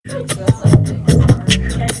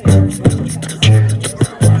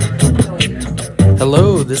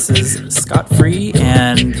Hello, this is Scott Free,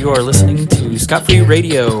 and you are listening to Scott Free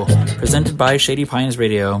Radio, presented by Shady Pines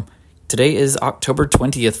Radio. Today is October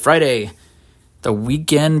 20th, Friday, the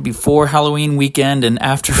weekend before Halloween weekend and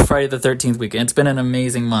after Friday the 13th weekend. It's been an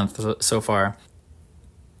amazing month so far.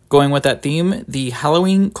 Going with that theme, the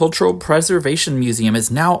Halloween Cultural Preservation Museum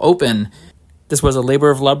is now open. This was a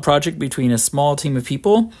labor of love project between a small team of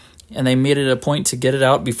people, and they made it a point to get it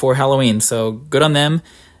out before Halloween, so good on them.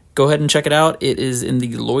 Go ahead and check it out. It is in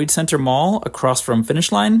the Lloyd Center Mall across from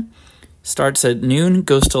Finish Line. Starts at noon,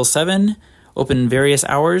 goes till 7, open various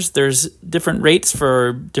hours. There's different rates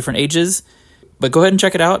for different ages, but go ahead and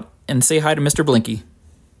check it out and say hi to Mr. Blinky.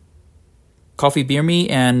 Coffee Beer Me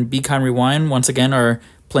and Be Kind Rewind once again are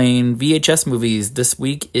playing VHS movies. This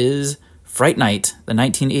week is Fright Night, the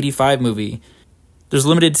 1985 movie. There's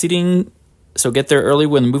limited seating, so get there early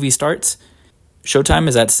when the movie starts. Showtime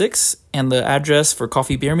is at 6, and the address for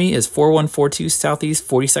Coffee Beer Me is 4142 Southeast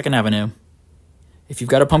 42nd Avenue. If you've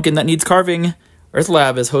got a pumpkin that needs carving, Earth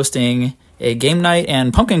Lab is hosting a game night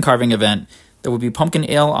and pumpkin carving event. There will be pumpkin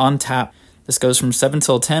ale on tap. This goes from 7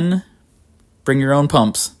 till 10. Bring your own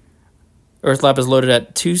pumps. Earth Lab is located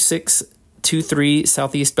at 2623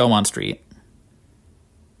 Southeast Belmont Street.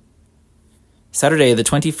 Saturday, the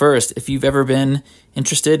 21st, if you've ever been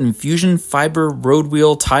interested in Fusion Fiber Road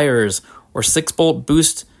Wheel Tires or 6-bolt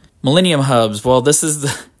boost Millennium Hubs, well, this is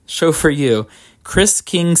the show for you. Chris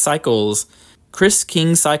King Cycles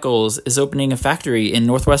is opening a factory in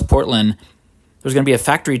Northwest Portland. There's going to be a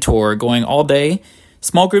factory tour going all day.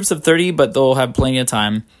 Small groups of 30, but they'll have plenty of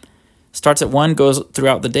time. Starts at 1, goes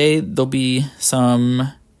throughout the day. There'll be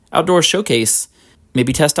some outdoor showcase.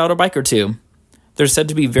 Maybe test out a bike or two. There's said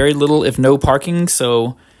to be very little, if no, parking,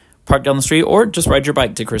 so park down the street or just ride your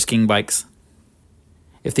bike to Chris King Bikes.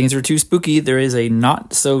 If things are too spooky, there is a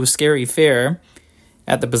not-so-scary fair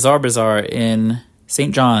at the Bazaar in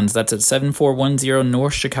St. John's. That's at 7410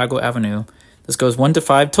 North Chicago Avenue. This goes 1 to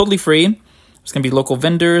 5, totally free. There's going to be local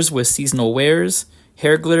vendors with seasonal wares,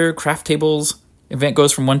 hair glitter, craft tables. Event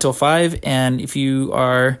goes from 1 till 5, and if you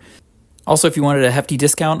wanted a hefty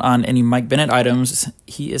discount on any Mike Bennett items,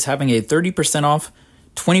 he is having a 30% off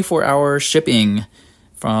 24-hour shipping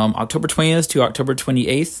from October 20th to October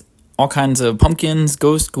 28th. All kinds of pumpkins,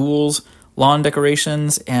 ghost ghouls, lawn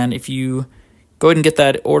decorations, and if you go ahead and get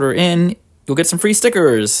that order in, you'll get some free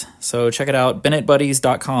stickers. So check it out,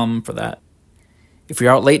 BennettBuddies.com for that. If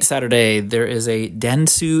you're out late Saturday, there is a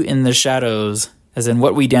Dansu in the Shadows, as in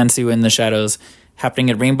what we Dansu in the Shadows, happening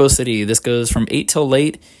at Rainbow City. This goes from 8 till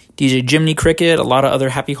late. DJ Jiminy Cricket, a lot of other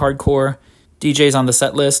happy hardcore DJs on the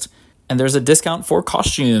set list, and there's a discount for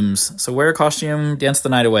costumes. So wear a costume, dance the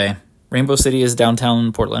night away. Rainbow City is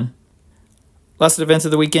downtown Portland. Last event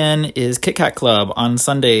of the weekend is Kit Kat Club. On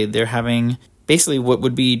Sunday, they're having basically what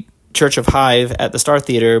would be Church of Hive at the Star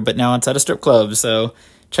Theater, but now it's at a strip club. So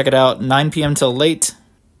check it out, 9 p.m. till late.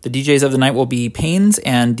 The DJs of the night will be Pains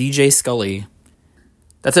and DJ Scully.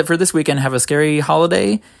 That's it for this weekend. Have a scary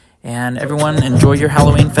holiday, and everyone enjoy your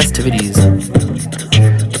Halloween festivities.